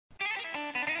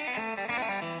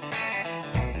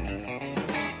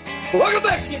Welcome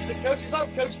back, kids and coaches. I'm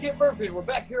Coach Kent Murphy, and we're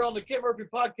back here on the Kent Murphy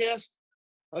podcast.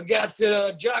 I've got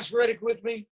Josh Reddick with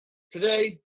me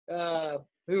today,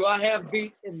 who I have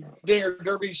beat in dinger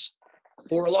derbies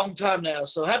for a long time now.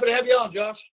 So happy to have you on,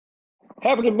 Josh.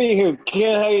 Happy to be here.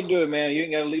 Ken, how you doing, man?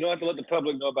 You don't have to let the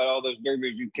public know about all those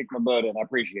derbies you kicked my butt in. I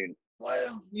appreciate it.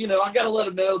 Well, I got to let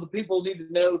them know. The people need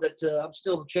to know that I'm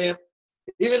still the champ.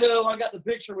 Even though I got the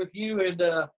picture with you and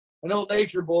an old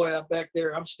nature boy out back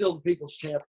there, I'm still the people's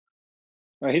champ.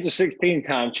 He's a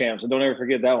 16-time champ, so don't ever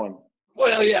forget that one.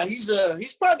 Well, yeah, he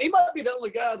might be the only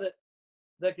guy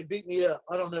that could beat me up.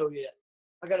 I don't know yet.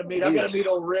 I got to meet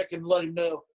old Rick and let him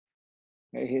know.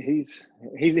 He's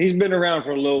been around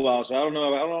for a little while, so I don't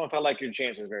know if I like your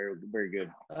chances very, very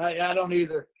good. I don't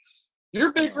either. You're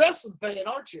a big wrestling fan,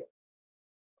 aren't you?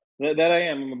 That I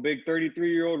am. I'm a big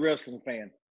 33-year-old wrestling fan.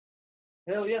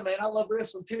 Hell yeah, man! I love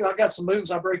wrestling too. I got some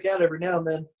moves I break out every now and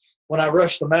then when I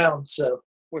rush the mound. So.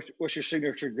 What's your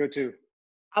signature go-to?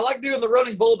 I like doing the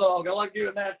running bulldog. I like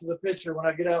doing that to the pitcher when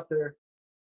I get out there.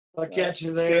 I catch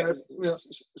you there.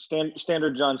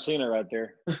 Standard John Cena right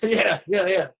there. Yeah.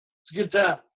 It's a good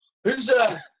time. Who's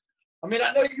I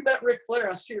know you met Ric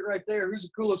Flair. I see it right there. Who's the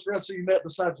coolest wrestler you met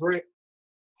besides Rick?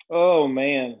 Oh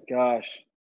man, gosh,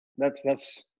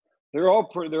 they're all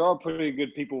pretty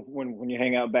good people when you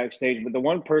hang out backstage. But the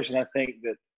one person I think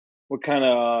that would kind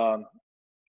of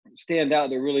stand out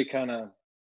that really kind of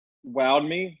wowed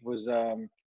me was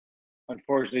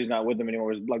unfortunately he's not with them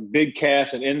anymore. It was like Big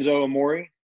Cass and Enzo Amore,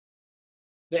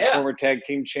 former tag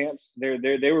team champs.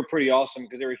 They were pretty awesome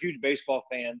because they were huge baseball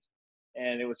fans,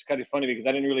 and it was kind of funny because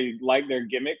I didn't really like their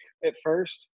gimmick at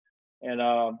first. And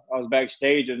I was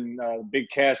backstage, and Big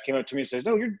Cass came up to me and says,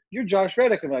 "No, you're Josh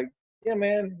Reddick." I'm like, "Yeah,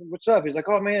 man, what's up?" He's like,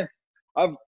 "Oh man,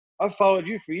 I've followed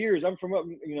you for years. I'm from up,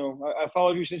 I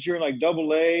followed you since you were in like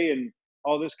AA and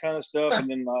all this kind of stuff." And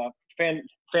then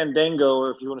Fandango, or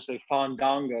if you want to say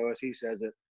Fandango, as he says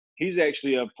it, he's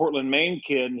actually a Portland, Maine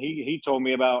kid, and he told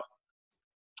me about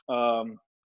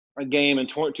a game in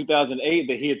 2008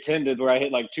 that he attended where I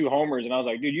hit like 2 homers, and I was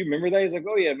like, "Dude, you remember that?" He's like,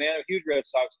 "Oh yeah, man, I'm a huge Red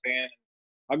Sox fan.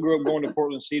 I grew up going to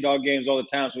Portland Sea Dog games all the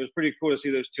time, so it was pretty cool to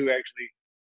see those two actually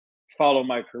follow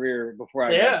my career before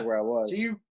I got to where I was." So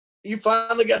you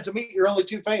finally got to meet your only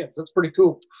 2 fans. That's pretty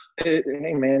cool. Hey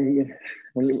man,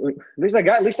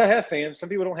 at least I have fans. Some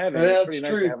people don't have any. Yeah, that's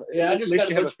true. I just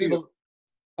got a bunch of people.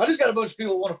 I just got a bunch of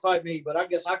people who want to fight me, but I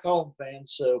guess I call them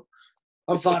fans, so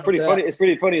I'm fine. It's pretty funny. It's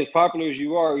pretty funny. As popular as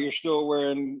you are, you're still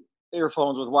wearing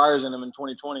earphones with wires in them in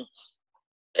 2020.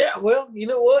 Yeah, well, you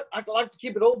know what? I like to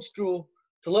keep it old school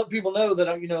to let people know that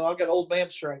I got old man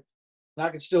strength, and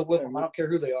I can still whip them. I don't care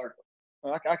who they are.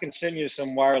 I can send you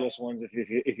some wireless ones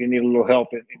if you need a little help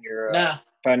in your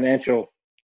financial.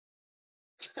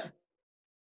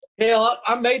 Hell,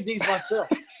 I made these myself.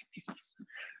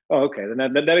 Oh, okay.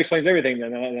 Then that explains everything.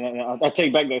 Then I'll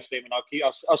take back that statement.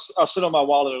 I'll sit on my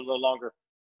wallet a little longer.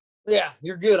 Yeah,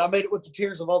 you're good. I made it with the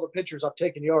tears of all the pictures I've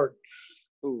taken yard.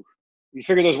 Ooh, you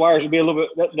figure those wires would be a little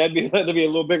bit. That'd be a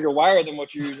little bigger wire than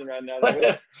what you're using right now.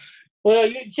 Well,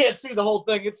 you can't see the whole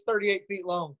thing. It's 38 feet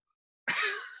long.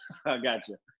 I got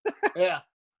you. Yeah.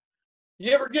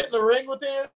 You ever get in the ring with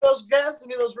any of those guys,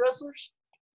 any of those wrestlers?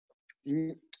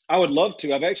 I would love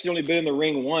to. I've actually only been in the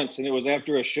ring once, and it was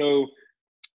after a show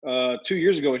 2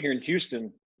 years ago here in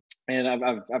Houston. And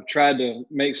I've tried to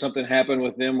make something happen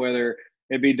with them, whether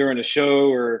it be during a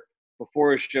show or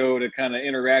before a show, to kind of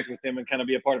interact with them and kind of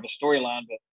be a part of a storyline.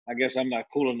 But I guess I'm not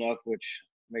cool enough, which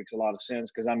makes a lot of sense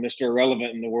because I'm Mr.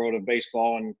 Irrelevant in the world of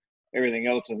baseball and everything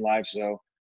else in life. So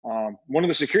one of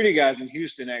the security guys in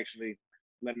Houston actually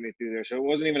let me through there. So it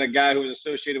wasn't even a guy who was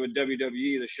associated with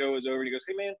WWE. The show was over, and he goes,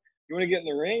 "Hey man, you want to get in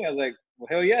the ring?" I was like, "Well,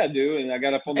 hell yeah, I do." And I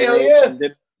got up on the ropes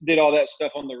and did all that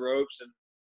stuff on the ropes. And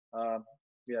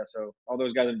so all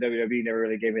those guys in WWE never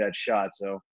really gave me that shot.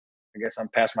 So I guess I'm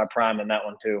past my prime in that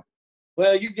one too.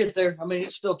 Well, you get there. I mean,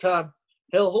 it's still time.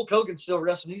 Hell, Hulk Hogan's still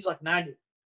wrestling. He's like 90.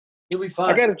 He'll be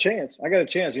fine. I got a chance.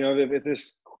 If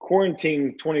this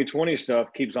quarantine 2020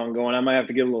 stuff keeps on going, I might have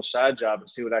to get a little side job and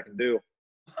see what I can do.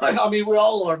 I mean, we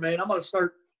all are, man. I'm going to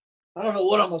start – I don't know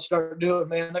what I'm going to start doing,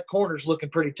 man. That corner's looking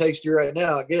pretty tasty right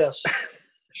now, I guess.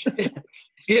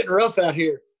 It's getting rough out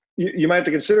here. You might have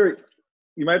to consider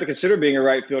being a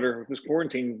right fielder if this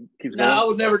quarantine keeps going. No, I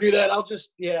would never do that. I'll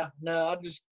just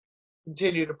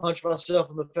continue to punch myself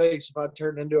in the face if I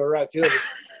turn into a right fielder.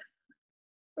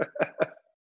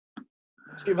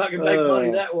 See if I can make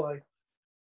money that way.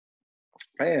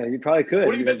 Yeah, you probably could.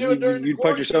 What have you been doing during the You'd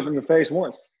punch yourself in the face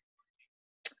once.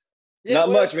 Yeah, Not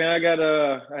much, man. I got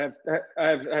I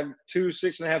have 2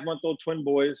 6.5-month-old twin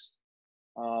boys.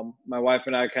 My wife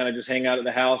and I kind of just hang out at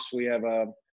the house. We have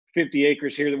 50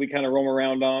 acres here that we kind of roam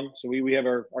around on. So we have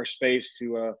our space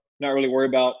to not really worry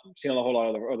about seeing a whole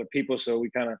lot of other people. So we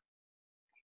kind of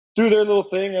do their little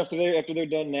thing after they're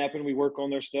done napping. We work on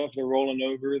their stuff. They're rolling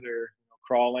over, they're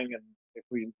crawling, and if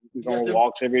we go on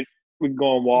walks we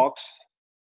go on walks.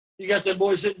 You got them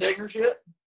boys hitting dingers yet?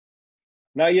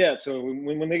 Not yet. So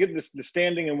when they get the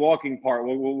standing and walking part,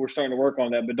 we're starting to work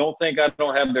on that. But don't think I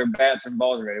don't have their bats and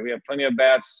balls ready. We have plenty of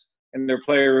bats in their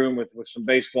playroom with some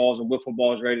baseballs and wiffle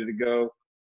balls ready to go.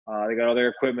 They got all their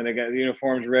equipment. They got the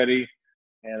uniforms ready.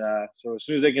 And so as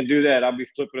soon as they can do that, I'll be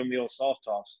flipping them the old soft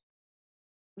toss.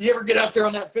 You ever get out there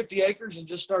on that 50 acres and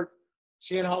just start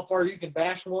seeing how far you can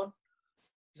bash one?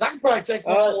 Because I can probably take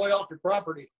one all the way off your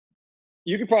property.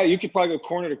 You could probably go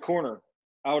corner to corner.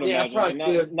 I would imagine.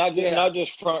 Probably not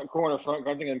just front corner. I'm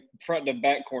thinking front to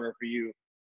back corner for you.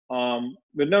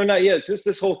 But no, not yet. Since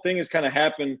this whole thing has kind of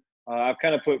happened, I've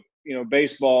kind of put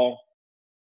baseball.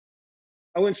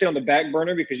 I wouldn't say on the back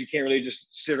burner because you can't really just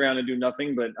sit around and do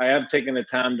nothing. But I have taken the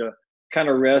time to kind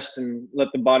of rest and let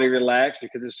the body relax,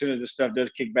 because as soon as this stuff does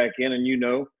kick back in, and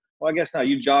well, I guess not.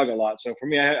 You jog a lot, so for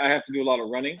me, I have to do a lot of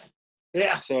running.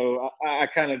 Yeah. So I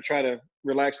kind of try to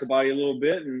relax the body a little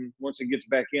bit, and once it gets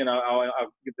back in, I'll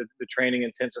get the training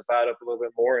intensified up a little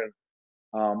bit more. And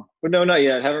but no, not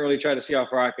yet. I haven't really tried to see how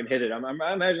far I can hit it. I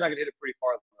imagine I can hit it pretty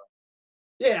far.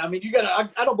 Yeah, I mean, you got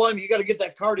to. I don't blame you. You got to get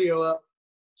that cardio up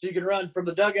so you can run from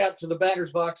the dugout to the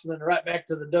batter's box and then right back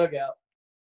to the dugout.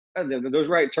 Those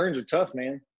right turns are tough,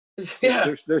 man.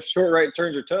 Yeah, those short right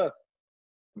turns are tough.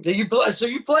 You play. So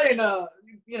you play in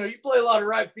you play a lot of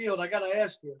right field. I got to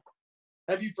ask you,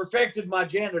 have you perfected my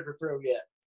janitor throw yet?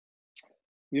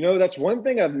 That's one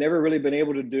thing I've never really been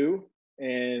able to do,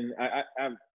 and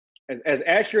I'm as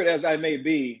accurate as I may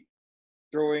be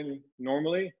throwing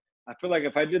normally. I feel like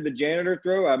if I did the janitor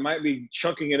throw, I might be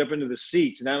chunking it up into the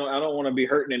seats, and I don't want to be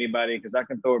hurting anybody because I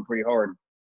can throw it pretty hard.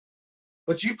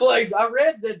 But you played. I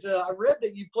read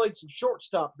that you played some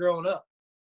shortstop growing up.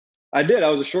 I did. I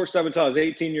was a shortstop until I was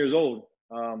 18 years old.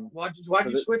 Why'd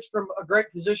you switch from a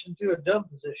great position to a dumb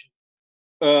position?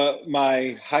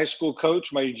 My high school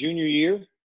coach, my junior year,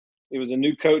 it was a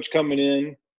new coach coming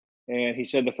in, and he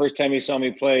said the first time he saw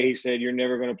me play, he said, "You're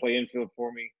never going to play infield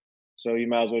for me, so you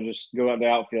might as well just go out the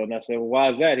outfield." And I said, "Well, why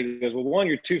is that?" He goes, "Well, one,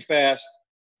 you're too fast,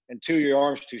 and two, your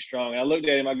arm's too strong." And I looked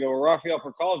at him. I go, "Well, Rafael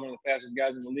Percal is one of the fastest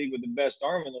guys in the league with the best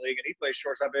arm in the league, and he plays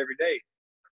shortstop every day."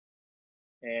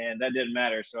 And that didn't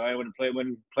matter. So I wouldn't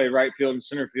play right field and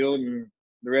center field, and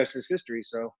the rest is history.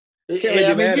 So can't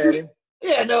really be mad at him.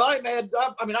 Yeah, no, I ain't mad.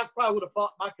 I mean, I probably would have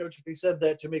fought my coach if he said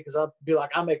that to me, because I'd be like,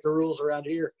 "I make the rules around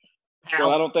here." Well,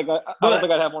 I don't think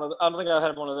I'd have one of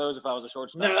those if I was a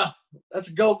shortstop. No, that's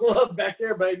a Gold Glove back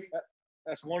there, baby.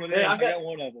 That's one of them. I got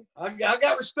one of them. I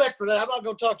got respect for that. I'm not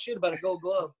gonna talk shit about a Gold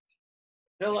Glove.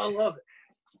 Hell, I love it.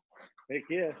 Heck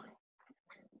yeah.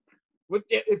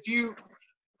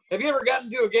 Have you ever gotten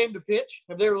to a game to pitch?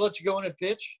 Have they ever let you go in and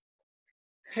pitch?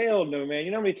 Hell no, man.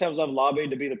 You know how many times I've lobbied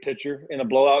to be the pitcher in a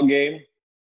blowout game?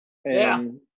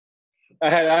 And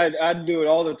yeah. I'd do it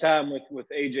all the time with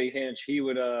AJ Hinch. He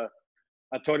would I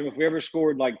told him if we ever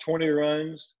scored like 20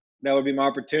 runs, that would be my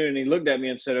opportunity. He looked at me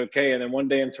and said, "Okay." And then one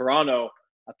day in Toronto,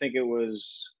 I think it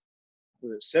was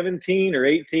it 17 or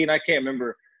 18? I can't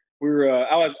remember. We were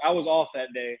I was off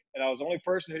that day, and I was the only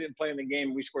person who didn't play in the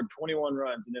game. We scored 21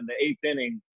 runs, and in the 8th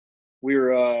inning, we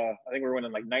were I think we were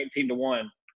winning like 19-1.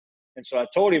 And so I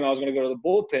told him I was going to go to the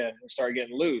bullpen and start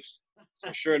getting loose.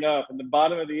 So sure enough, in the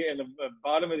bottom of the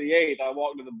 8th, I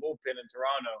walked to the bullpen in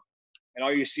Toronto, and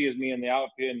all you see is me in the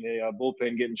outfield, in the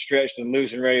bullpen, getting stretched and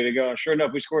loose and ready to go. And sure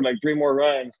enough, we scored like 3 more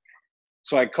runs.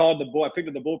 So I called I picked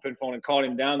up the bullpen phone and called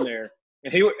him down there,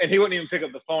 and he wouldn't even pick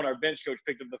up the phone. Our bench coach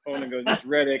picked up the phone and goes, "It's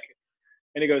Reddick,"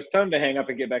 and he goes, "Tell him to hang up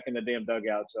and get back in the damn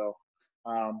dugout." So,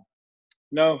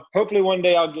 no, hopefully one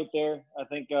day I'll get there. I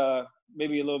think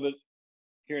maybe a little bit.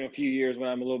 Here in a few years, when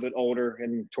I'm a little bit older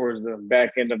and towards the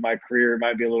back end of my career, it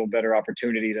might be a little better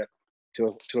opportunity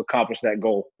to accomplish that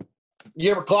goal.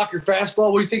 You ever clock your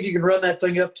fastball? What do you think you can run that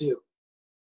thing up to?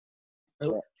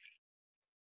 Nope.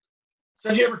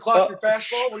 So you ever clock your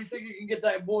fastball? What do you think you can get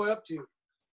that boy up to?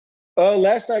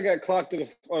 Last I got clocked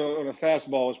on a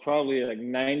fastball was probably like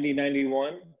 90,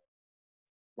 91.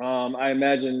 I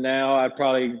imagine now it'd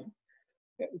probably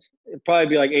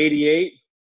be like 88.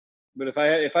 But if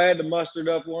I had to muster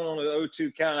up one on an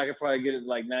 0-2 count, I could probably get it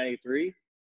like 93.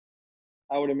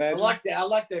 I would imagine. I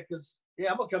like that because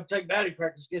I'm gonna come take batting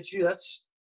practice against you. That's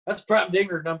prime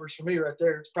dinger numbers for me right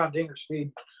there. It's prime dinger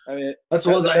speed. I mean, that's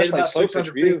the ones I hit about like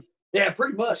 600 feet. Yeah,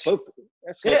 pretty much.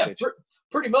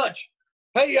 Pretty much.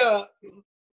 Hey,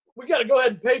 we got to go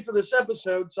ahead and pay for this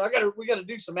episode, so we got to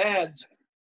do some ads.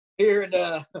 here, and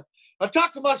I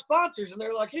talked to my sponsors, and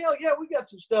they're like, hell yeah, we got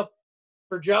some stuff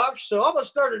for Josh. So I'm going to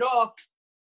start it off,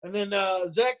 and then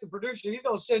Zach, the producer, he's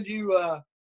going to send you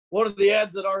one of the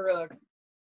ads that our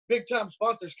big-time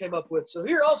sponsors came up with. So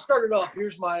here, I'll start it off.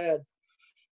 Here's my ad.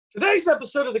 Today's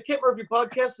episode of the Kent Murphy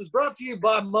Podcast is brought to you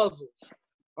by Muzzles.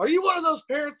 Are you one of those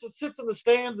parents that sits in the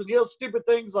stands and yells stupid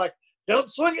things like, don't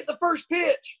swing at the first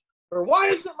pitch, or why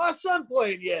isn't my son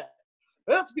playing yet?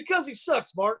 Well, it's because he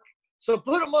sucks, Mark. So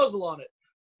put a muzzle on it.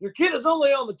 Your kid is only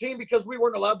on the team because we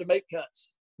weren't allowed to make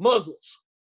cuts. Muzzles.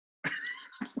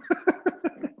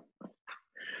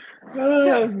 Oh,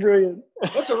 that was brilliant.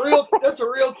 That's a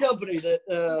real company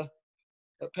that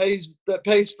pays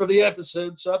for the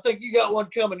episode. So I think you got one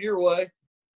coming your way.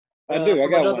 I do. I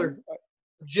got another one.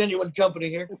 Genuine company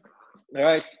here. All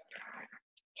right.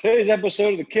 Today's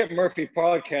episode of the Kent Murphy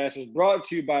Podcast is brought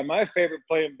to you by my favorite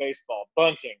play in baseball,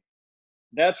 bunting.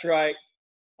 That's right.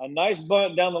 A nice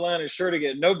bunt down the line is sure to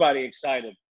get nobody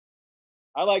excited.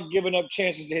 I like giving up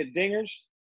chances to hit dingers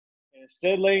and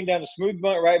instead laying down a smooth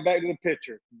bunt right back to the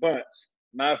pitcher. Bunts,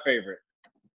 my favorite.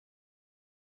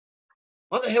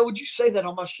 Why the hell would you say that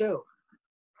on my show?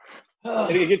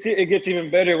 It gets even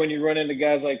better when you run into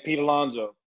guys like Pete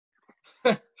Alonso.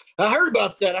 I heard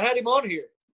about that. I had him on here.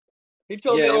 He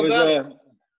told me all about it.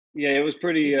 Yeah, it was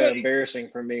pretty embarrassing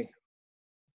for me.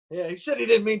 Yeah, he said he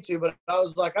didn't mean to, but I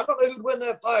was like, I don't know who'd win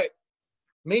that fight,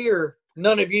 me or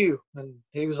none of you. And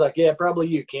he was like, yeah, probably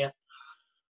you, Kent.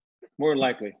 More than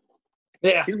likely.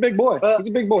 Yeah. He's a big boy. He's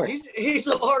a big boy. He's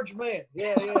a large man.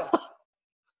 Yeah.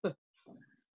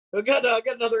 I got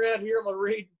another ad here I'm going to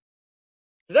read.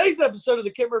 Today's episode of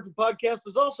the Kent Murphy Podcast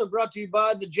is also brought to you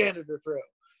by the janitor throw.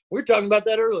 We were talking about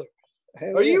that earlier.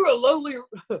 Are you a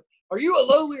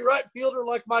lowly right fielder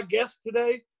like my guest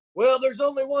today? Well, there's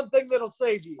only one thing that'll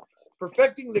save you: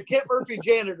 perfecting the Kent Murphy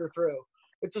janitor throw.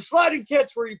 It's a sliding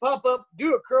catch where you pop up,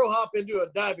 do a crow hop into a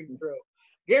diving throw,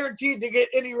 guaranteed to get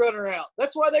any runner out.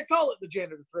 That's why they call it the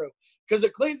janitor throw, because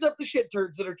it cleans up the shit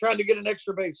turds that are trying to get an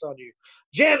extra base on you.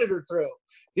 Janitor throw,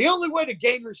 the only way to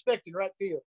gain respect in right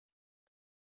field.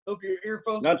 Hope your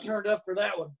earphones are turned up for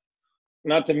that one.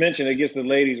 Not to mention, it gets the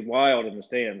ladies wild in the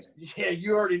stands. Yeah,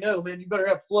 you already know, man. You better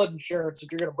have flood insurance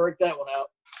if you're going to break that one out.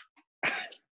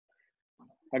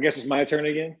 I guess it's my turn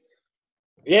again?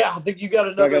 Yeah, I think you got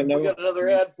another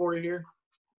ad for you here.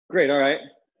 Great, all right.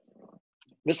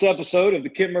 This episode of the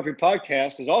Kent Murphy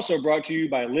Podcast is also brought to you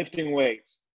by lifting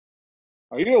weights.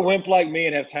 Are you a wimp like me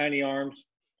and have tiny arms?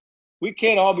 We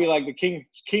can't all be like the King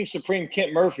Supreme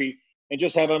Kent Murphy and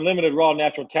just have unlimited raw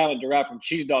natural talent derived from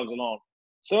cheese dogs alone.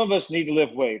 Some of us need to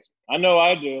lift weights. I know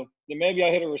I do. Then maybe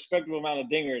I'll hit a respectable amount of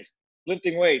dingers.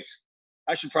 Lifting weights.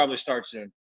 I should probably start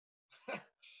soon.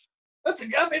 That's a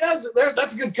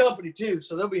good company too.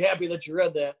 So they'll be happy that you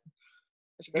read that.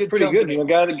 That's pretty company. Good.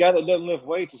 The guy that doesn't lift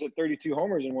weights has hit 32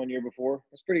 homers in 1 year before.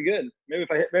 That's pretty good. Maybe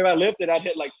if I lifted, I'd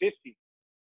hit like 50.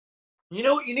 You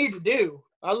know what you need to do?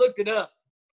 I looked it up.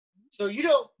 So you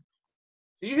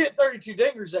hit 32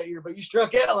 dingers that year, but you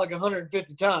struck out like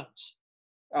 150 times.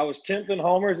 I was 10th in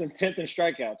homers and 10th in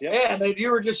strikeouts. Yep. Yeah, man,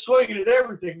 you were just swinging at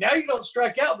everything. Now you don't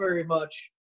strike out very much,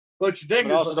 but your dingers.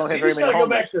 But also don't hit very many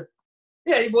homers.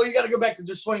 You got to go back to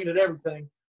just swinging at everything.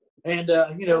 And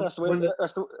that's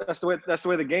the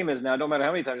way the game is now. Don't matter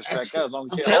how many times you strike out, as long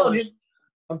as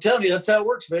I'm telling you, that's how it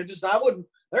works, man.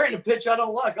 There ain't a pitch I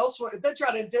don't like. I'll swing if they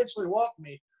try to intentionally walk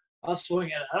me. I'll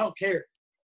swing at it. I don't care.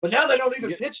 But now they don't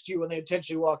even pitch to you when they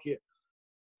intentionally walk you,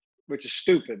 which is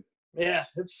stupid. Yeah,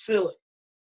 it's silly.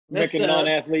 Making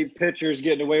non-athlete pitchers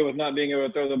getting away with not being able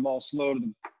to throw the ball slow to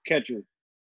the catcher.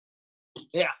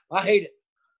 Yeah, I hate it.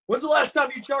 When's the last time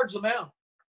you charged the mound?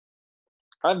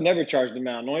 I've never charged the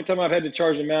mound. The only time I've had to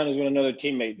charge the mound is when another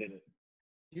teammate did it.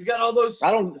 You got all those.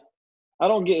 I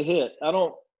don't get hit.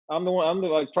 I'm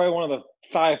probably one of the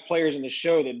 5 players in the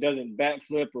show that doesn't bat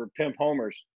flip or pimp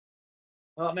homers.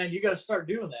 Oh man, you got to start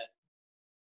doing that.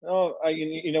 Oh,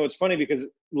 it's funny because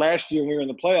last year when we were in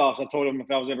the playoffs, I told him if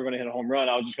I was ever going to hit a home run,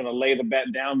 I was just going to lay the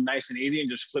bat down nice and easy and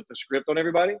just flip the script on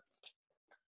everybody.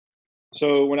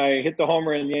 So when I hit the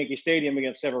homer in Yankee Stadium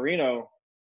against Severino,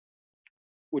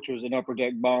 which was an upper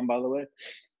deck bomb, by the way,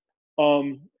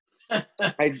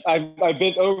 I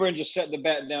bent over and just set the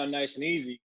bat down nice and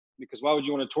easy, because why would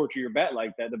you want to torture your bat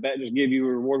like that? The bat just gave you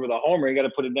a reward with a homer. You got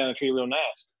to put it down and treat it real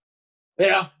nice.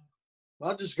 Yeah.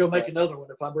 I'll just go make another one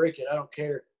if I break it. I don't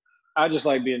care. I just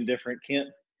like being different, Kent.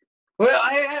 Well,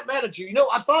 I ain't mad at you.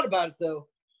 I thought about it, though.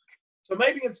 So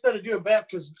maybe instead of doing bat,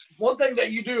 because one thing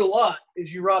that you do a lot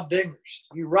is you rob dingers.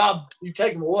 You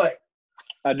take them away.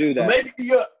 I do that.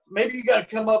 So maybe you got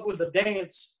to come up with a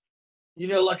dance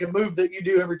like a move that you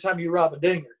do every time you rob a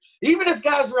dinger. Even if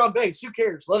guys are on base, who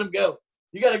cares? Let them go.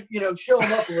 You got to, show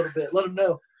them up a little bit. Let them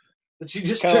know that you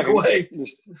just took away.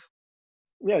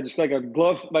 Just like a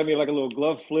glove, maybe like a little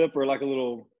glove flip or like a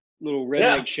little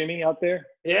redneck shimmy out there.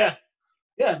 Yeah.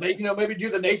 Yeah, maybe do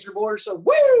the nature boy or something.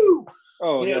 Woo!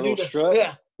 Oh, yeah, a little strut.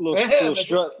 Yeah. Little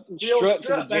strut to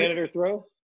the janitor throw.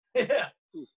 Yeah.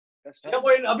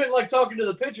 I've been like talking to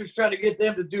the pitchers trying to get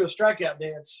them to do a strikeout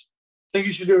dance. I think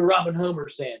you should do a Robin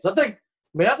Homer's dance. I think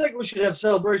we should have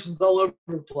celebrations all over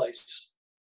the place.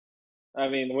 I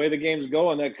mean, the way the game's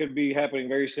going, that could be happening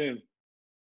very soon.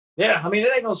 Yeah, it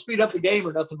ain't gonna speed up the game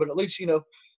or nothing, but at least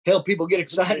help people get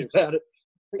excited about it.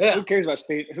 Yeah. Who cares about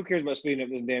speed? Who cares about speeding up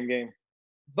this damn game?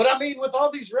 But with all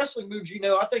these wrestling moves,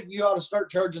 I think you ought to start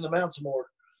charging them out some more.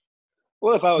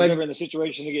 Well, if I was ever in the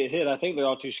situation to get hit, I think they're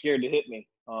all too scared to hit me.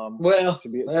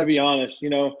 To be honest,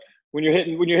 when you're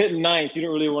hitting ninth, you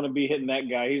don't really want to be hitting that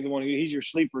guy. He's the one he's your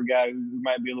sleeper guy who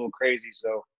might be a little crazy.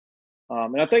 So,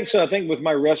 and I think so. I think with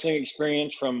my wrestling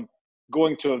experience from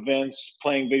going to events,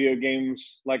 playing video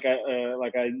games like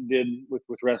I did with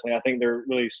wrestling, I think they're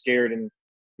really scared and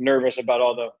nervous about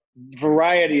all the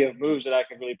variety of moves that I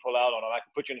can really pull out on them. I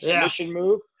can put you in a submission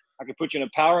move, I could put you in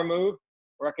a power move,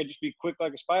 or I could just be quick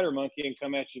like a spider monkey and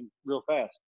come at you real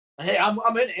fast. Hey, I'm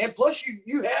in, and plus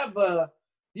you have the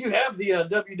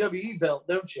WWE belt,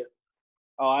 don't you?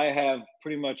 Oh, I have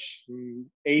pretty much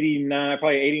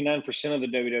 89% of the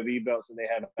WWE belts that they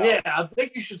have. Yeah, I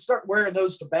think you should start wearing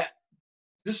those to bat,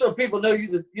 just so people know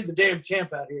you're the damn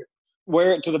champ out here.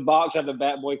 Wear it to the box, have the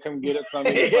bat boy come get it from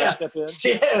you. Yeah, step in.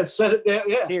 Yeah, set it down.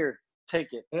 Yeah, here,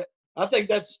 take it. Yeah. I think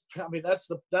that's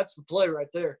the play right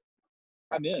there.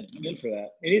 I'm in for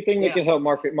that. Anything that can help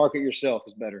market yourself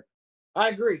is better. I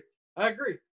agree.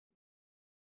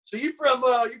 So you from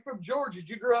Georgia?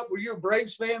 Were you a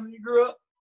Braves fan when you grew up?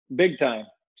 Big time.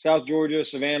 South Georgia,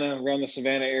 Savannah, around the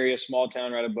Savannah area, small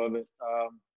town right above it.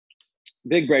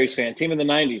 Big Braves fan. Team in the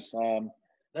 90s.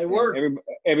 They were.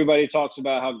 Everybody talks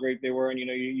about how great they were, and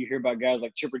you hear about guys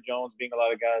like Chipper Jones being a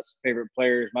lot of guys' favorite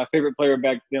players. My favorite player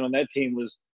back then on that team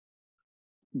was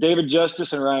David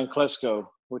Justice and Ryan Klesko,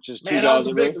 which is two guys. I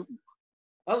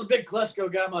was a big Klesko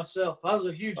guy myself. I was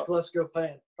a huge Klesko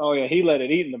fan. Oh yeah, he let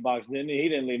it eat in the box, didn't he? He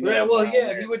didn't leave. Yeah, well,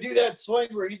 yeah, he would do that swing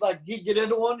where he'd get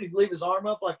into one, he'd leave his arm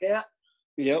up like that.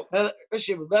 Yep. That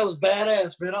was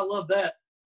badass, man. I love that.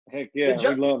 Heck yeah,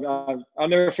 I'll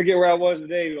never forget where I was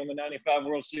today on the '95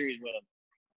 World Series win.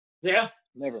 Yeah,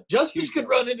 never. Justice could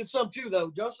run into some too, though.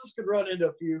 Justice could run into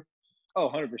a few. Oh,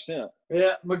 100%.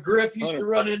 Yeah, McGriff used to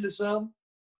run into some.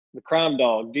 The crime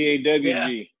dog, DAWG. Yeah.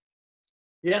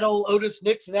 You had old Otis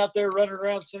Nixon out there running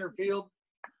around center field.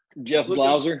 Jeff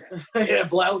Blauser. Yeah,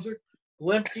 Blauser.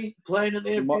 Lemke playing in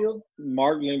the infield.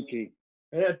 Mark Lemke.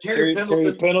 Yeah, Terry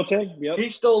Pendleton. Yep. He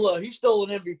stole an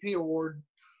MVP award,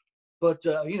 but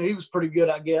he was pretty good,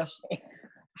 I guess.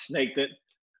 Snaked it.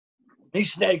 He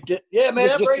snaked it. Yeah, man,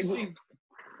 that racing.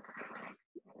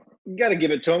 You got to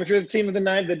give it to him. If you're the team of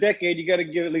the decade, you got to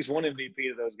give at least one MVP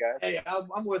to those guys. Hey,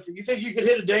 I'm with you. You think you could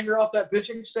hit a dinger off that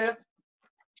pitching staff?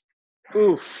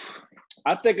 Oof.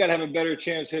 I think I'd have a better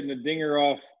chance hitting a dinger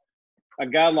off a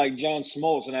guy like John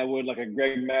Smoltz than I would like a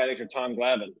Greg Maddux or Tom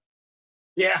Glavine.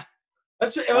 Yeah.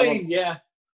 Maddux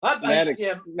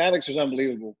was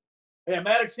unbelievable. Yeah,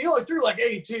 Maddux, he only threw like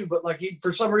 82, but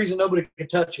for some reason nobody could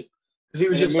touch him because he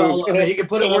was he could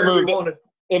put it wherever he wanted.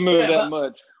 It moved that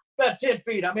much. About 10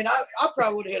 feet. I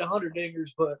probably would have hit 100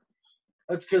 dingers, but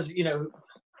that's because,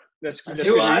 that's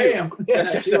who I am. Yeah,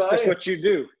 that's what you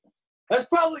do. That's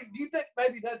probably. Do you think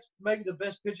that's the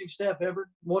best pitching staff ever?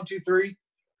 1, 2, 3.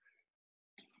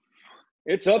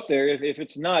 It's up there. If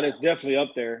it's not, it's definitely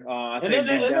up there. I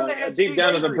think deep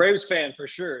down as a Braves fan for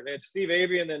sure. They had Steve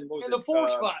Avery, and then in the 4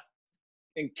 spot,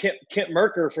 and Kent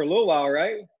Merker for a little while,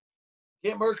 right?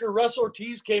 Kent Merker, Russ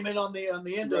Ortiz came in on the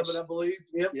end of it, I believe.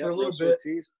 Yep, for a little bit.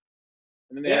 Ortiz.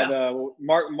 And then they had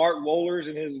Mark Wohlers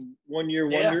in his 1-year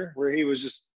wonder, where he was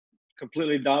just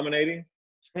completely dominating.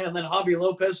 And then Javi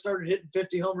Lopez started hitting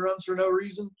 50 home runs for no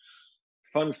reason.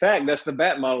 Fun fact, that's the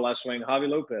bat model I swing, Javi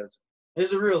Lopez.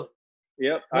 Is it really?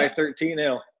 Yep, yeah.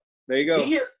 I-13L. There you go.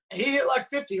 He hit like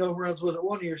 50 home runs with it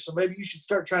 1 year, so maybe you should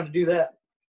start trying to do that.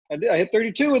 I did. I hit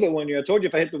 32 with it 1 year. I told you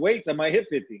if I hit the weights, I might hit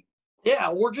 50. Yeah,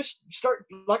 or just start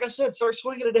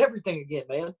swinging at everything again,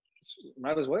 man.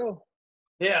 Might as well.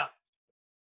 Yeah.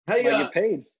 Hey, get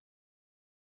paid.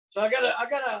 So I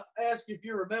gotta ask you if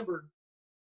you remembered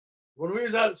when we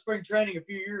was out at spring training a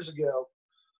few years ago,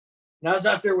 and I was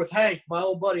out there with Hank, my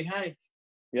old buddy Hank.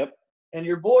 Yep. And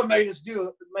your boy made us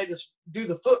do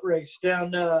the foot race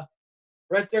down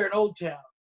right there in Old Town.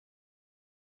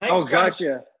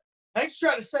 Gotcha. Hank's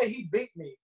trying to say he beat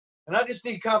me, and I just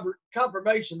need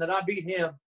confirmation that I beat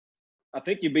him. I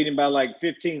think you beat him by like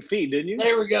 15 feet, didn't you?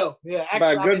 There we go. Yeah,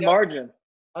 actually, by a good margin.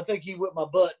 I think he whipped my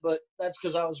butt, but that's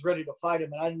because I was ready to fight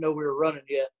him, and I didn't know we were running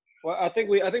yet. Well, I think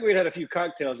we'd had a few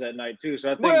cocktails that night too.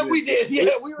 So I think we did.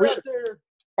 Yeah, we were out there.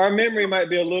 Our memory might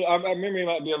be a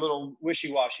little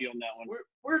wishy-washy on that one.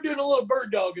 We're doing a little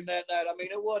bird dogging that night. I mean,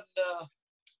 it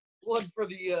wasn't for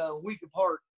the weak of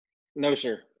heart. No,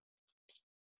 sir.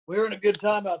 We were in a good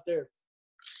time out there.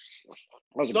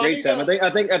 That was a great time.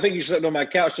 I think you slept on my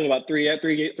couch till about 3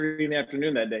 in the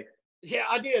afternoon that day. Yeah,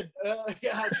 I did.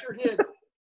 Yeah, I sure did.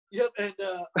 Yep, and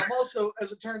I'm also,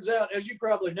 as it turns out, as you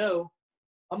probably know,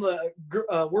 I'm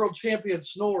the world champion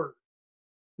snorer.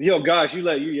 Yo, gosh, you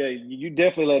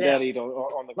definitely let that eat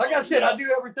on the. Like I said, I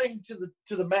do everything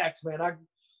to the max, man. I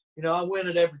win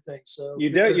at everything. So you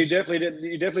definitely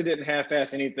didn't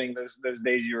half-ass anything those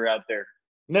days you were out there.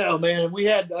 No, man. We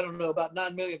had about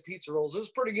 9 million pizza rolls. It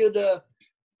was pretty good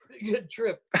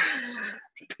trip.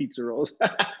 Pizza rolls.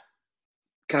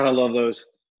 God, I love those.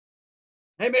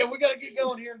 Hey, man, we got to get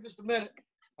going here in just a minute.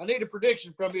 I need a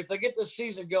prediction from you. If they get this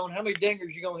season going, how many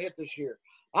dingers you going to hit this year?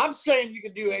 I'm saying you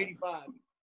can do 85.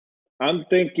 I'm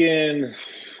thinking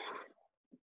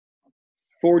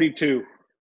 42.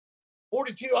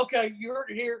 42. Okay, you heard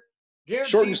it here. Guaranteed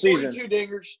Shortened 42 season.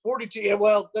 dingers. 42. Yeah,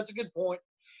 well, that's a good point.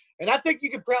 And I think you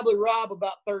could probably rob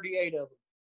about 38 of them.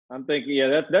 I'm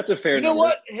thinking, that's a fair number. You know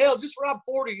what? Hell, just rob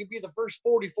 40. You'd be the first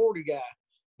 40-40 guy,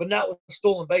 but not with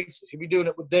stolen bases. You'd be doing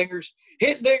it with dingers,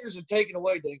 hitting dingers and taking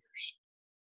away dingers.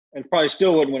 And probably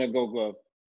still wouldn't win a Gold Glove.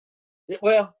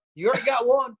 Well, you already got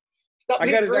one. Stop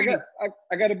being greedy.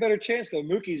 I got a better chance though.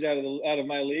 Mookie's out of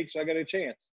my league, so I got a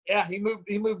chance. Yeah, he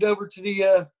moved over to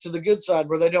the good side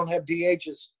where they don't have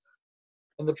DHs,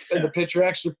 and the pitcher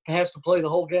actually has to play the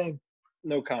whole game.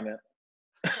 No comment.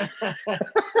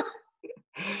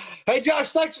 Hey,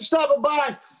 Josh, thanks for stopping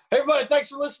by. Everybody, thanks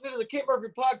for listening to the Kent Murphy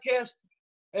podcast,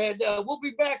 and we'll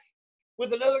be back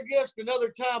with another guest another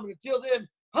time. And until then,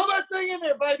 hum that thing in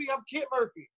there, baby. I'm Kent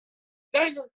Murphy.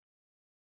 Danger.